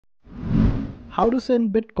How to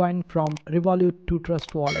send Bitcoin from Revolut to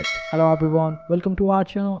Trust Wallet. Hello everyone, welcome to our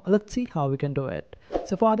channel. Let's see how we can do it.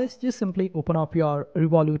 So for this, just simply open up your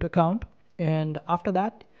Revolut account, and after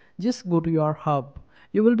that just go to your hub.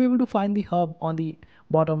 You will be able to find the hub on the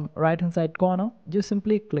bottom right hand side corner. Just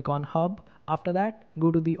simply click on hub. After that, go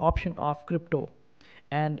to the option of crypto,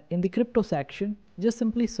 and in the crypto section just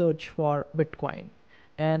simply search for Bitcoin,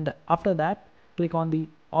 and after that click on the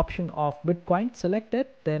option of Bitcoin, select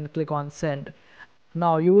it, then click on send.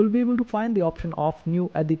 Now you will be able to find the option of new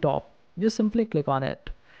at the top. Just simply click on it,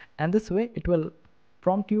 and this way it will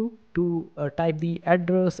prompt you to type the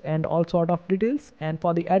address and all sort of details. And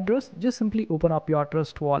for the address, just simply open up your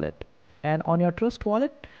Trust Wallet, and on your Trust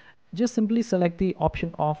Wallet just simply select the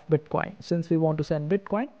option of Bitcoin. Since we want to send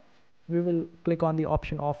Bitcoin, we will click on the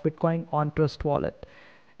option of Bitcoin on Trust Wallet,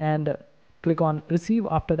 and click on receive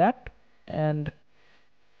after that, and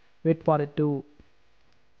wait for it to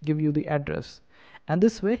give you the address. And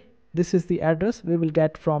this way, this is the address we will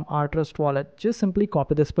get from our Trust Wallet. Just simply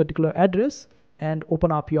copy this particular address and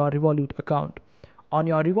open up your Revolut account. On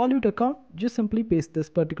your Revolut account, just simply paste this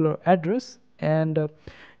particular address, and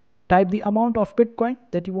type the amount of Bitcoin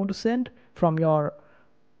that you want to send from your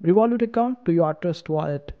Revolut account to your Trust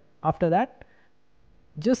Wallet. After that,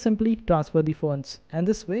 just simply transfer the funds, and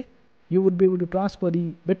this way you would be able to transfer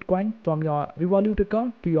the Bitcoin from your Revolut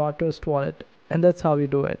account to your Trust Wallet. And that's how you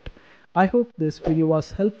do it. I hope this video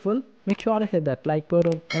was helpful. Make sure to hit that like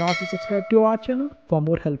button and also subscribe to our channel for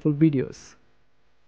more helpful videos.